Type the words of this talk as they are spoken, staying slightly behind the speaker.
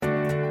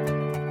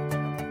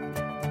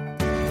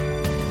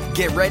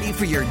Get ready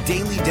for your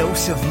daily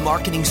dose of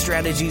marketing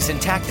strategies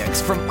and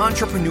tactics from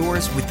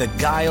entrepreneurs with the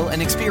guile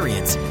and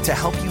experience to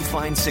help you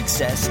find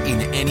success in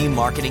any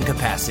marketing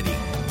capacity.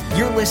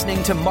 You're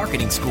listening to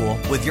Marketing School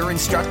with your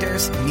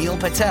instructors, Neil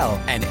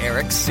Patel and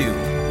Eric Sue.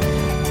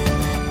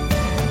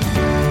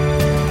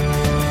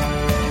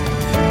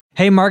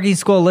 Hey, Marketing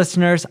School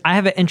listeners, I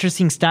have an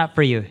interesting stat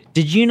for you.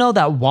 Did you know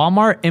that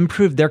Walmart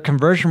improved their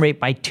conversion rate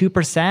by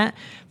 2%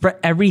 for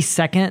every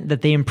second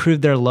that they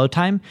improved their load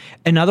time?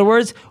 In other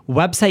words,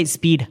 website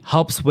speed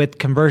helps with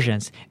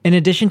conversions. In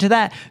addition to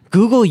that,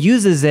 Google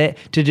uses it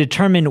to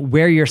determine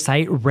where your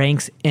site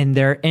ranks in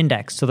their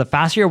index. So the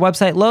faster your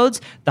website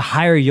loads, the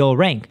higher you'll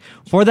rank.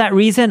 For that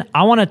reason,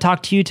 I want to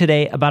talk to you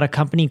today about a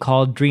company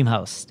called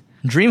DreamHost.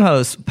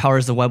 DreamHost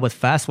powers the web with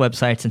fast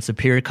websites and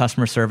superior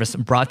customer service,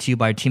 brought to you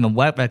by a team of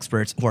web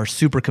experts who are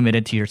super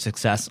committed to your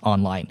success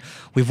online.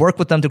 We've worked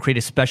with them to create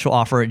a special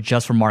offer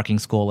just for Marketing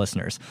School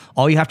listeners.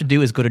 All you have to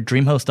do is go to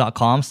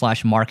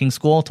dreamhost.com/marketing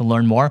school to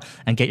learn more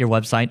and get your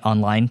website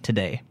online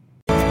today.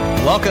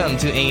 Welcome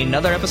to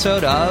another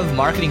episode of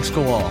Marketing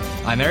School.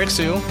 I'm Eric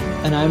Sue.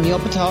 And I'm Neil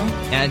Patel.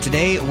 And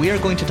today we are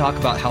going to talk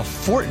about how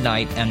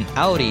Fortnite and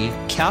Audi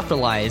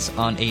capitalize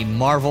on a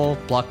Marvel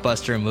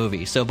blockbuster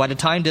movie. So by the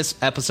time this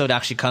episode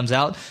actually comes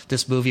out,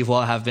 this movie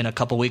will have been a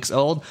couple weeks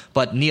old.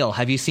 But Neil,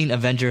 have you seen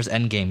Avengers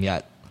Endgame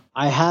yet?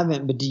 I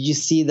haven't, but did you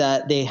see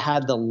that they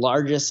had the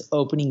largest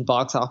opening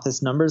box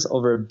office numbers,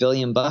 over $1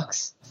 billion?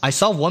 I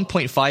saw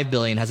 1.5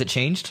 billion. Has it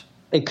changed?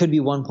 It could be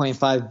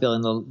 1.5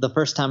 billion. The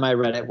first time I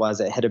read it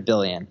hit $1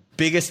 billion.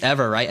 Biggest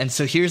ever, right? And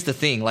so here's the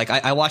thing. Like,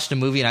 I watched the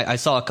movie and I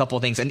saw a couple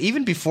of things. And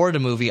even before the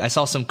movie, I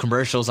saw some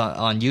commercials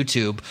on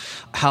YouTube,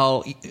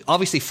 how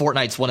obviously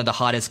Fortnite's one of the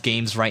hottest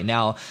games right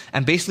now.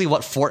 And basically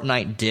what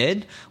Fortnite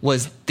did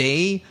was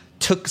they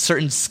took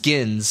certain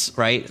skins,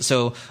 right?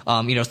 So,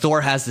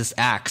 Thor has this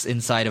axe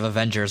inside of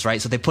Avengers, right?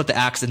 So they put the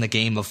axe in the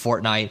game of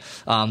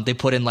Fortnite. They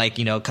put in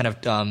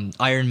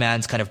Iron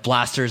Man's kind of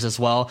blasters as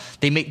well.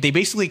 They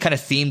basically kind of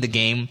themed the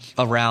game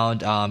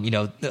around,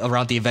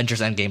 around the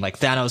Avengers Endgame. Like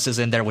Thanos is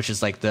in there, which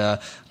is like the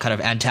kind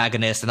of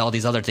antagonist and all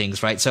these other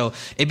things, right? So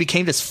it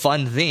became this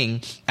fun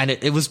thing. And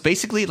it was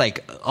basically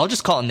like, I'll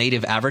just call it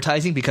native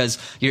advertising, because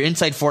you're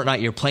inside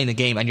Fortnite, you're playing the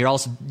game, and you're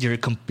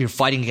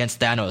fighting against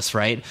Thanos,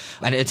 right?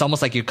 And it's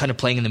almost like you're kind of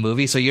playing in the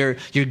movie, so you're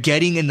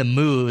getting in the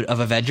mood of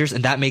Avengers,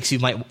 and that makes you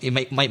might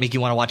make you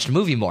want to watch the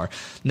movie more.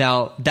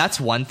 Now that's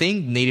one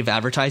thing, native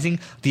advertising.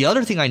 The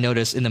other thing I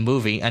noticed in the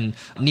movie, and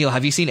Neil,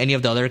 have you seen any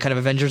of the other kind of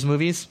Avengers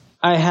movies?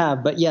 I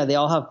have, but yeah, they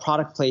all have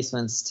product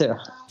placements too.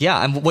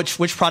 Yeah, and which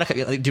product? Do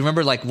you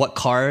remember like what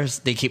cars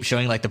they keep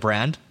showing, like the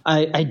brand?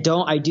 I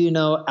don't. I do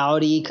know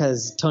Audi,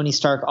 because Tony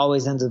Stark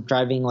always ends up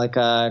driving like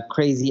a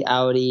crazy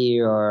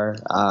Audi, or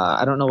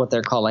I don't know what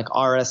they're called, like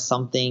RS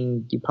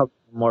something. You probably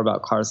know more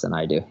about cars than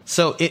I do.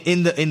 So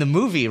in the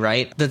movie,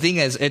 right? The thing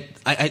is,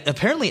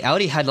 apparently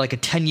Audi had like a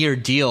 10-year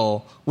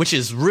deal, which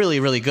is really,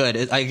 really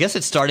good. I guess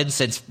it started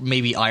since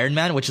maybe Iron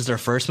Man, which is their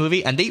first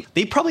movie, and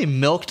they probably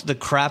milked the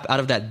crap out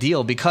of that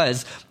deal,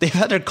 because they've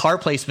had their car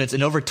placements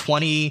in over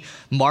 20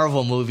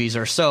 Marvel movies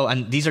or so,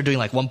 and these are doing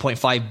like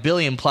 1.5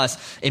 billion plus.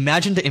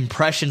 Imagine the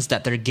impressions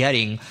that they're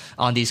getting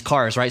on these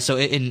cars, right? So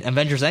in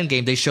Avengers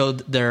Endgame, they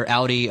showed their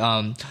Audi,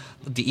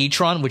 the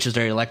e-tron, which is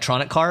their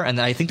electronic car, and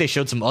then I think they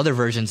showed some other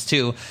versions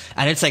too,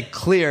 and it's like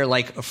clear,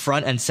 like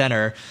front and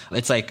center.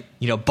 It's like,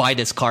 buy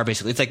this car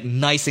basically. It's like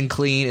nice and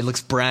clean. It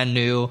looks brand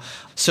new.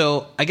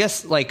 So I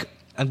guess like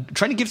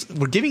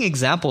we're giving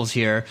examples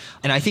here,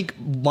 and I think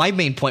my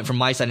main point from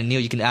my side, and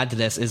Neil, you can add to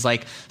this, is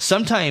like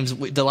sometimes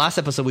the last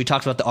episode we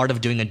talked about the art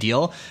of doing a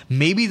deal.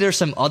 Maybe there's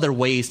some other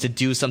ways to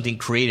do something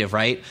creative,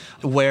 right?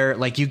 Where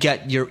like you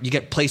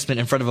get placement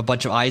in front of a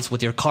bunch of eyes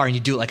with your car, and you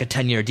do like a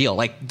 10-year deal.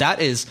 Like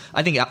that is,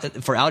 I think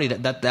for Audi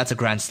that's a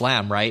grand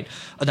slam, right?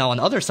 Now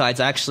on other sides,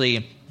 I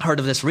actually heard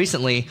of this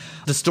recently,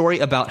 the story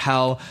about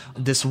how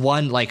this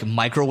one like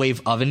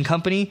microwave oven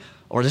company,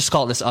 or just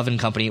call it this oven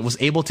company, was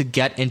able to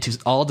get into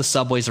all the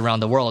Subways around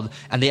the world,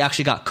 and they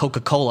actually got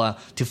Coca-Cola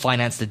to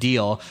finance the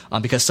deal,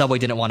 because Subway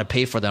didn't want to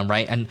pay for them,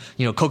 right? And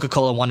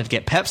Coca-Cola wanted to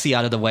get Pepsi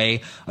out of the way,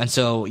 and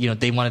so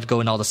they wanted to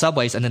go in all the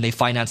Subways, and then they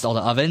financed all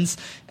the ovens,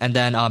 and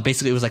then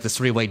basically it was like this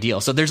three-way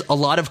deal. So there's a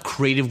lot of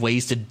creative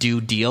ways to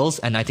do deals,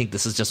 and I think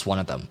this is just one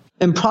of them.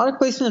 And product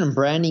placement and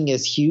branding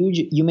is huge.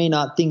 You may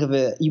not think of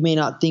it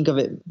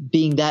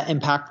being that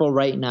impactful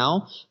right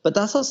now, but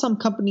that's how some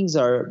companies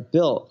are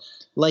built.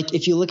 Like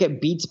if you look at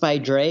Beats by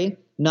Dre,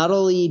 not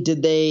only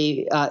did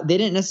they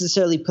didn't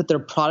necessarily put their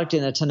product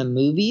in a ton of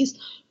movies,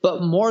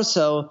 but more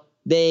so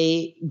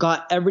they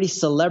got every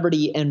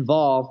celebrity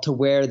involved to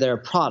wear their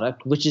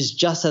product, which is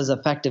just as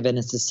effective, and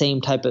it's the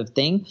same type of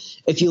thing.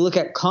 If you look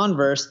at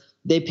Converse,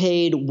 they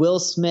paid Will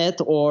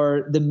Smith,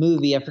 or the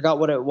movie, I forgot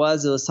what it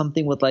was. It was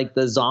something with like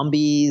the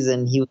zombies,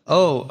 and he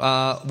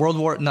not World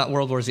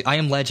War Z, I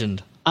Am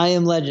Legend. I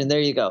Am Legend. There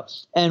you go.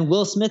 And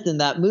Will Smith in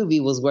that movie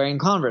was wearing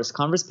Converse.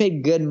 Converse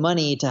paid good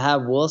money to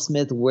have Will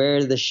Smith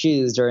wear the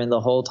shoes during the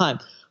whole time.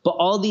 But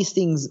all these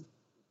things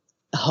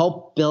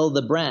help build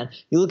the brand.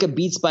 You look at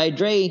Beats by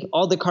Dre,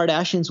 all the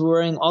Kardashians were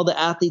wearing, all the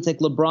athletes like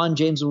LeBron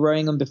James were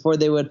wearing them before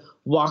they would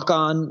walk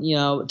on,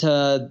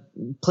 to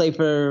play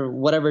for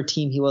whatever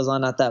team he was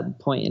on at that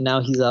point. And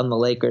now he's on the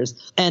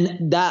Lakers.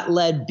 And that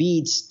led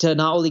Beats to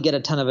not only get a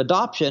ton of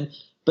adoption,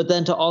 but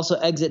then to also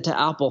exit to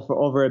Apple for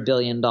over $1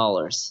 billion.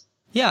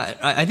 Yeah,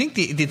 I think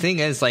the thing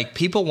is, like,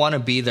 people want to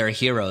be their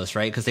heroes,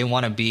 right? Because they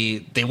want to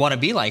be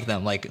like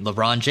them, like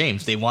LeBron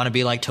James. They want to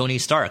be like Tony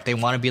Stark. They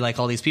want to be like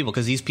all these people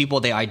because these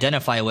people they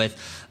identify with,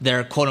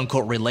 they're quote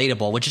unquote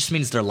relatable, which just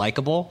means they're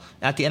likable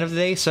at the end of the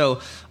day.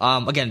 So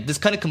again, this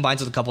kind of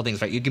combines with a couple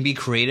things, right? You can be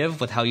creative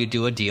with how you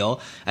do a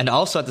deal, and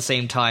also at the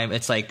same time,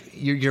 it's like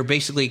you're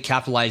basically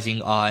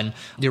capitalizing on,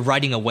 you're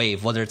riding a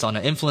wave, whether it's on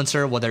an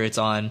influencer, whether it's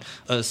on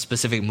a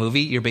specific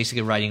movie. You're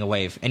basically riding a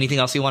wave. Anything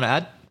else you want to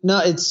add? No,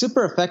 it's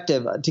super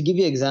effective. To give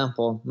you an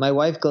example, my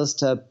wife goes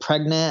to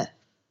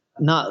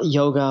not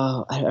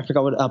yoga, I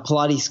forgot what,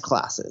 Pilates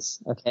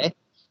classes, okay?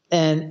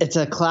 And it's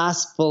a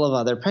class full of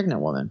other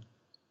pregnant women.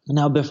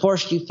 Now, before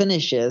she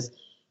finishes,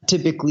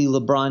 typically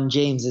LeBron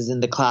James is in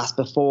the class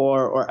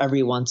before, or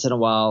every once in a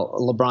while,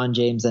 LeBron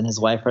James and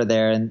his wife are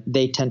there, and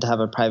they tend to have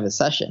a private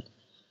session.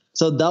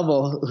 So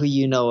Double, who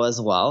you know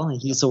as well,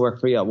 he used to work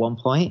for you at one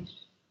point,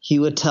 he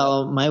would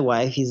tell my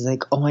wife, he's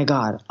like, oh my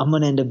God, I'm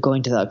going to end up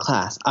going to that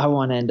class. I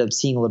want to end up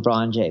seeing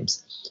LeBron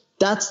James.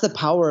 That's the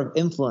power of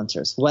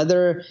influencers,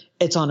 whether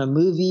it's on a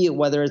movie,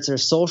 whether it's their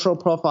social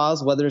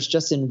profiles, whether it's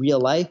just in real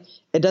life,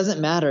 it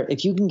doesn't matter.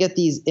 If you can get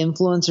these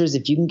influencers,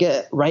 if you can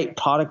get right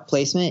product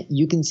placement,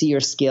 you can see your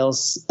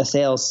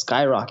sales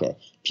skyrocket.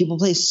 People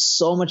place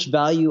so much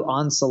value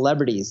on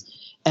celebrities,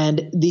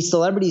 and these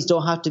celebrities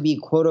don't have to be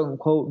quote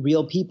unquote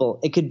real people.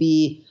 It could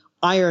be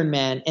Iron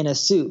Man in a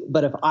suit,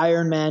 but if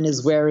Iron Man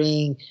is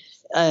wearing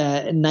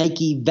a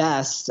Nike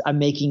vest, I'm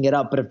making it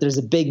up, but if there's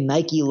a big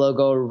Nike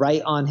logo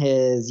right on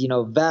his,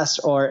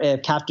 vest, or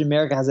if Captain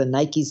America has a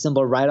Nike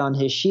symbol right on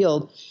his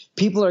shield,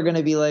 people are going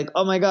to be like,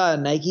 oh my God,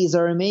 Nikes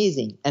are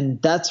amazing.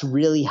 And that's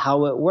really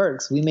how it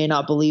works. We may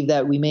not believe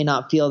that, we may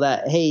not feel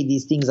that, hey,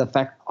 these things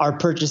affect our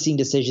purchasing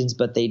decisions,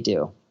 but they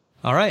do.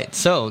 All right,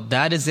 so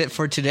that is it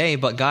for today.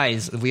 But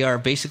guys, we are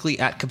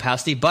basically at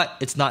capacity, but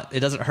it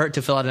doesn't hurt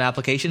to fill out an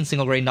application,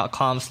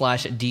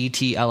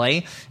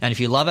 singlegrain.com/DTLA. And if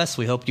you love us,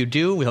 we hope you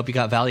do. We hope you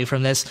got value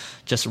from this.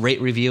 Just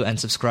rate, review, and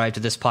subscribe to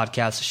this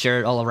podcast. Share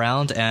it all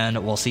around,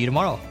 and we'll see you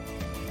tomorrow.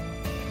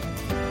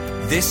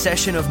 This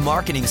session of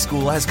Marketing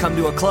School has come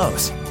to a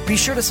close. Be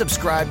sure to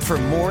subscribe for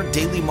more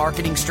daily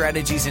marketing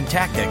strategies and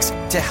tactics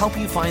to help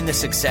you find the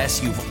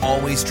success you've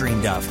always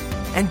dreamed of.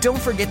 And don't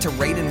forget to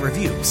rate and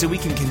review so we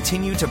can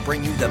continue to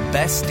bring you the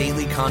best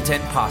daily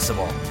content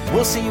possible.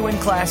 We'll see you in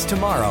class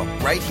tomorrow,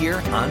 right here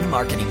on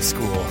Marketing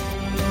School.